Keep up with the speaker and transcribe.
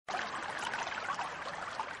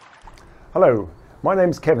Hello, my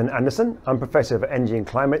name's Kevin Anderson. I'm Professor of Energy and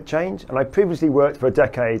Climate Change, and I previously worked for a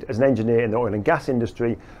decade as an engineer in the oil and gas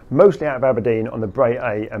industry, mostly out of Aberdeen on the Bray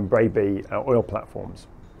A and Bray B oil platforms.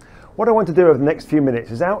 What I want to do over the next few minutes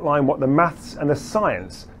is outline what the maths and the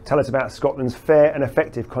science tell us about Scotland's fair and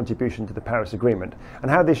effective contribution to the Paris Agreement, and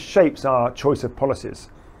how this shapes our choice of policies.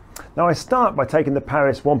 Now, I start by taking the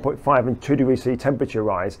Paris 1.5 and 2 degrees C temperature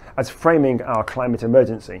rise as framing our climate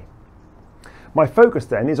emergency. My focus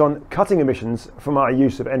then is on cutting emissions from our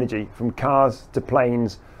use of energy, from cars to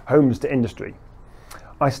planes, homes to industry.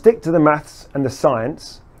 I stick to the maths and the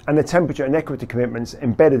science and the temperature and equity commitments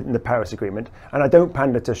embedded in the Paris Agreement, and I don't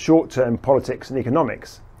pander to short-term politics and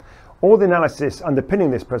economics. All the analysis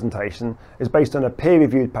underpinning this presentation is based on a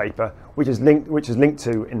peer-reviewed paper which is linked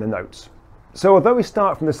to in the notes. So although we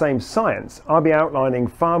start from the same science, I'll be outlining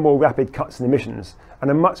far more rapid cuts in emissions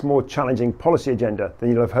and a much more challenging policy agenda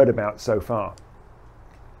than you'll have heard about so far.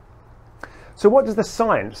 So what does the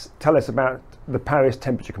science tell us about the Paris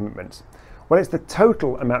temperature commitments? Well, it's the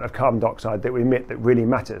total amount of carbon dioxide that we emit that really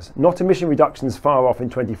matters, not emission reductions far off in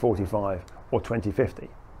 2045 or 2050.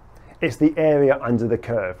 It's the area under the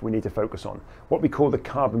curve we need to focus on, what we call the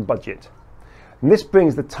carbon budget. And this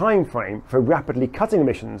brings the time frame for rapidly cutting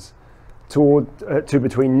emissions to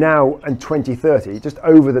between now and 2030, just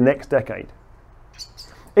over the next decade.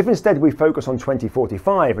 If instead we focus on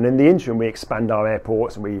 2045 and in the interim we expand our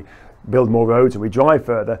airports and we build more roads and we drive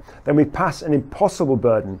further, then we pass an impossible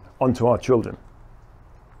burden onto our children.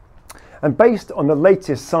 And based on the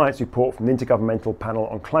latest science report from the Intergovernmental Panel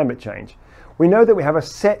on Climate Change, we know that we have a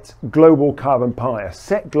set global carbon pie, a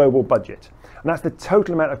set global budget, and that's the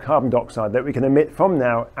total amount of carbon dioxide that we can emit from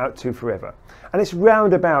now out to forever. And it's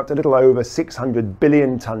round about a little over 600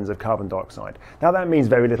 billion tonnes of carbon dioxide. Now that means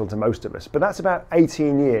very little to most of us, but that's about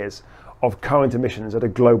 18 years of current emissions at a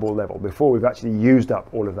global level before we've actually used up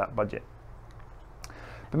all of that budget.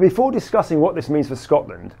 But before discussing what this means for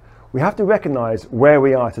Scotland, we have to recognise where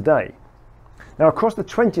we are today. Now, across the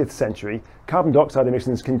 20th century, carbon dioxide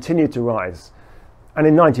emissions continued to rise. And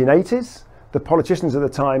in the 1980s, the politicians at the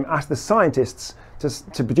time asked the scientists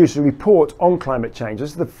to produce a report on climate change.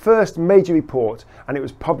 This is the first major report, and it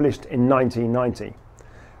was published in 1990.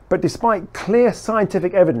 But despite clear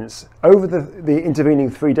scientific evidence over the intervening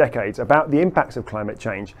 3 decades about the impacts of climate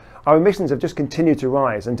change, our emissions have just continued to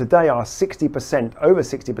rise, and today are over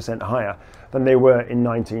 60% higher than they were in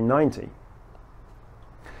 1990.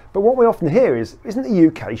 But what we often hear is, isn't the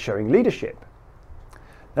UK showing leadership?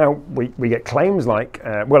 Now, we get claims like,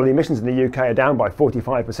 well, the emissions in the UK are down by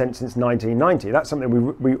 45% since 1990. That's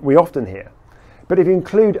something we often hear. But if you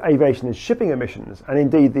include aviation and shipping emissions, and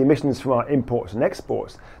indeed the emissions from our imports and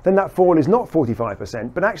exports, then that fall is not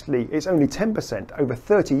 45%, but actually it's only 10% over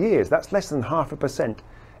 30 years. That's less than 0.5%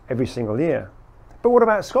 every single year. But what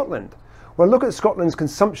about Scotland? Well, look at Scotland's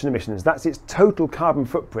consumption emissions. That's its total carbon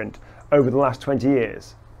footprint over the last 20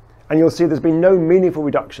 years. And you'll see there's been no meaningful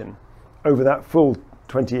reduction over that full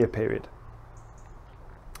 20-year period.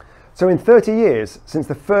 So in 30 years, since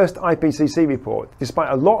the first IPCC report,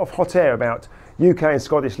 despite a lot of hot air about UK and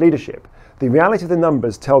Scottish leadership, the reality of the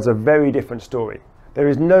numbers tells a very different story. There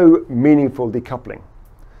is no meaningful decoupling.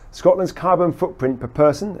 Scotland's carbon footprint per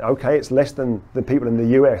person, okay, it's less than the people in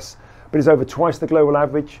the US, but it's over twice the global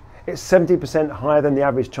average. It's 70% higher than the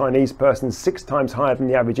average Chinese person, 6 times higher than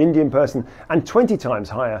the average Indian person, and 20 times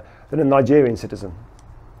higher than a Nigerian citizen.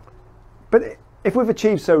 But if we've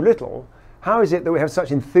achieved so little, how is it that we have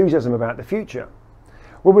such enthusiasm about the future?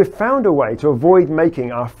 Well, we've found a way to avoid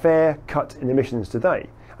making our fair cut in emissions today,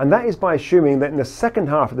 and that is by assuming that in the second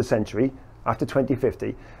half of the century, after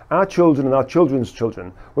 2050, our children and our children's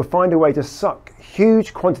children will find a way to suck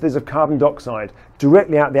huge quantities of carbon dioxide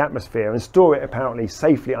directly out of the atmosphere and store it apparently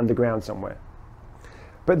safely underground somewhere.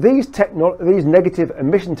 But these negative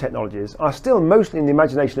emission technologies are still mostly in the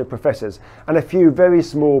imagination of professors and a few very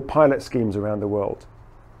small pilot schemes around the world.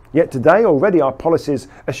 Yet today already our policies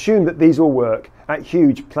assume that these will work at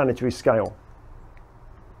huge planetary scale.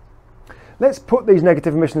 Let's put these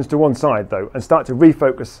negative emissions to one side though and start to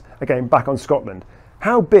refocus again back on Scotland.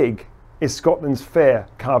 How big is Scotland's fair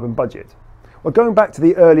carbon budget? Well, going back to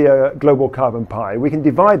the earlier global carbon pie, we can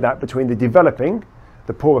divide that between the developing,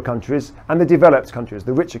 the poorer countries, and the developed countries,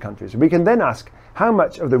 the richer countries. We can then ask how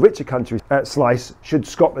much of the richer countries' slice should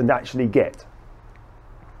Scotland actually get?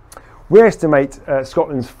 We estimate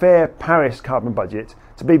Scotland's fair Paris carbon budget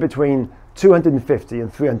to be between 250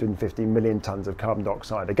 and 350 million tonnes of carbon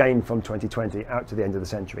dioxide, again from 2020 out to the end of the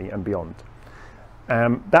century and beyond.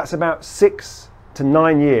 That's about 6 to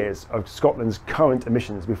 9 years of Scotland's current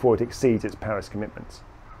emissions before it exceeds its Paris commitments.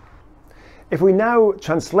 If we now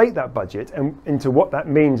translate that budget into what that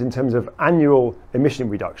means in terms of annual emission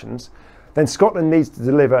reductions, then Scotland needs to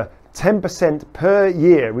deliver 10% per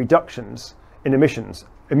year reductions in emissions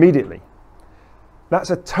immediately. That's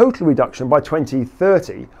a total reduction by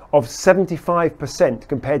 2030 of 75%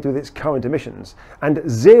 compared with its current emissions, and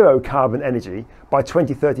zero carbon energy by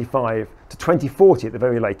 2035 to 2040 at the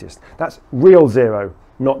very latest. That's real zero,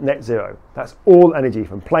 not net zero. That's all energy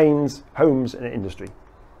from planes, homes and industry.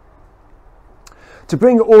 To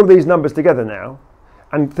bring all of these numbers together now,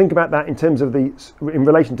 and think about that in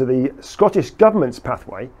relation to the Scottish Government's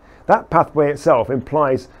pathway, that pathway itself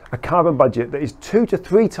implies a carbon budget that is 2 to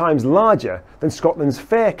 3 times larger than Scotland's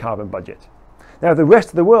fair carbon budget. Now, if the rest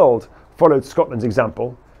of the world followed Scotland's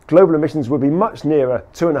example, global emissions would be much nearer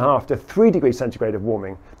 2.5 to 3 degrees centigrade of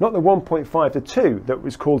warming, not the 1.5 to 2 that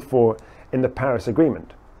was called for in the Paris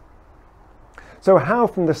Agreement. So how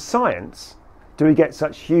from the science do we get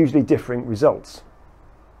such hugely differing results?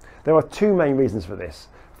 There are 2 main reasons for this.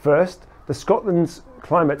 First, the Scotland's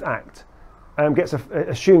Climate Act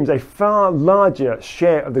assumes a far larger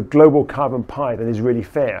share of the global carbon pie than is really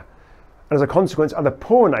fair. And as a consequence, other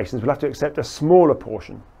poorer nations will have to accept a smaller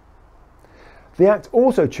portion. The Act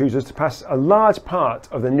also chooses to pass a large part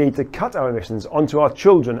of the need to cut our emissions onto our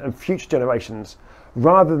children and future generations,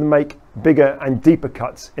 rather than make bigger and deeper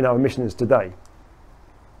cuts in our emissions today.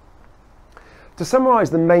 To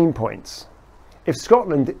summarise the main points, if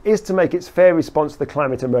Scotland is to make its fair response to the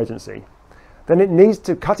climate emergency, then it needs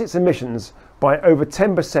to cut its emissions by over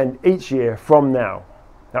 10% each year from now.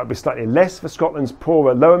 That would be slightly less for Scotland's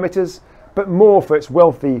poorer low emitters, but more for its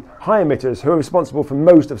wealthy high emitters who are responsible for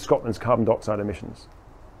most of Scotland's carbon dioxide emissions.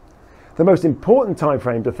 The most important time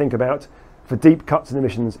frame to think about for deep cuts in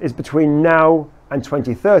emissions is between now and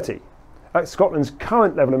 2030. At Scotland's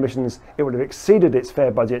current level of emissions, it would have exceeded its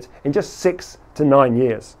fair budget in just 6 to 9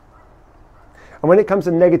 years. And when it comes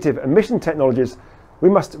to negative emission technologies, we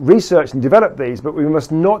must research and develop these, but we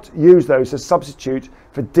must not use those as substitute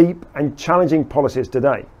for deep and challenging policies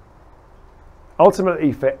today.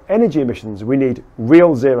 Ultimately, for energy emissions, we need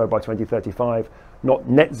real zero by 2035, not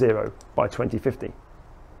net zero by 2050.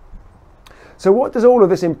 So what does all of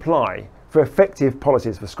this imply for effective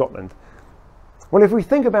policies for Scotland? Well, if we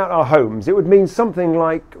think about our homes, it would mean something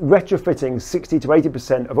like retrofitting 60 to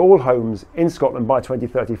 80% of all homes in Scotland by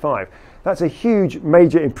 2035. That's a huge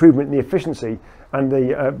major improvement in the efficiency and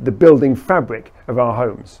the building fabric of our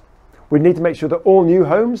homes. We need to make sure that all new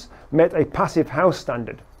homes met a passive house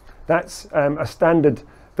standard. That's a standard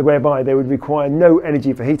whereby they would require no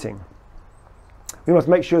energy for heating. We must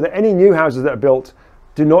make sure that any new houses that are built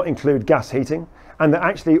do not include gas heating, and that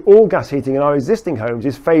actually all gas heating in our existing homes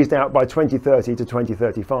is phased out by 2030 to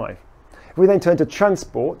 2035. If we then turn to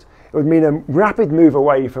transport, it would mean a rapid move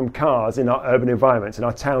away from cars in our urban environments, in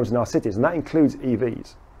our towns and our cities, and that includes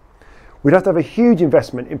EVs. We'd have to have a huge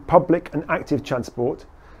investment in public and active transport.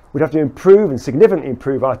 We'd have to improve and significantly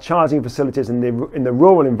improve our charging facilities in the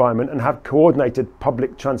rural environment and have coordinated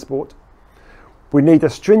public transport. We need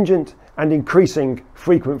a stringent and increasing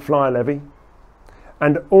frequent flyer levy.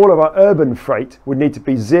 And all of our urban freight would need to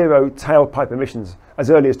be zero tailpipe emissions as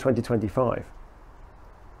early as 2025.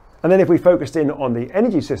 And then if we focused in on the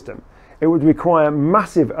energy system, it would require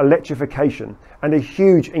massive electrification and a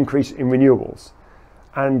huge increase in renewables.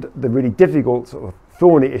 And the really difficult sort of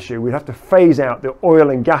thorny issue, we'd have to phase out the oil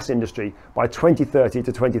and gas industry by 2030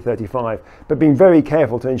 to 2035, but being very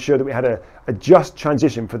careful to ensure that we had a just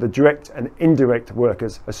transition for the direct and indirect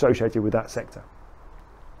workers associated with that sector.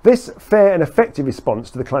 This fair and effective response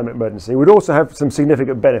to the climate emergency would also have some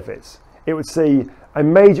significant benefits. It would see a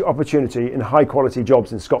major opportunity in high quality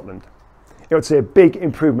jobs in Scotland. It would see a big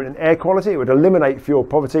improvement in air quality, it would eliminate fuel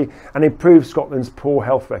poverty and improve Scotland's poor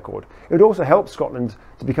health record. It would also help Scotland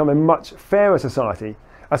to become a much fairer society,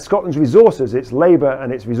 as Scotland's resources, its labour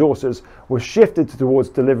and its resources, were shifted towards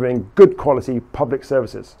delivering good quality public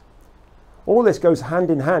services. All this goes hand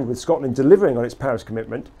in hand with Scotland delivering on its Paris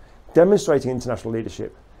commitment, demonstrating international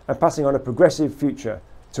leadership and passing on a progressive future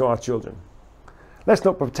to our children. Let's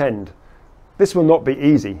not pretend this will not be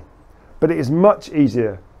easy, but it is much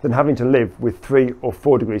easier than having to live with 3 or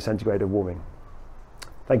 4 degrees centigrade of warming.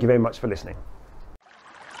 Thank you very much for listening.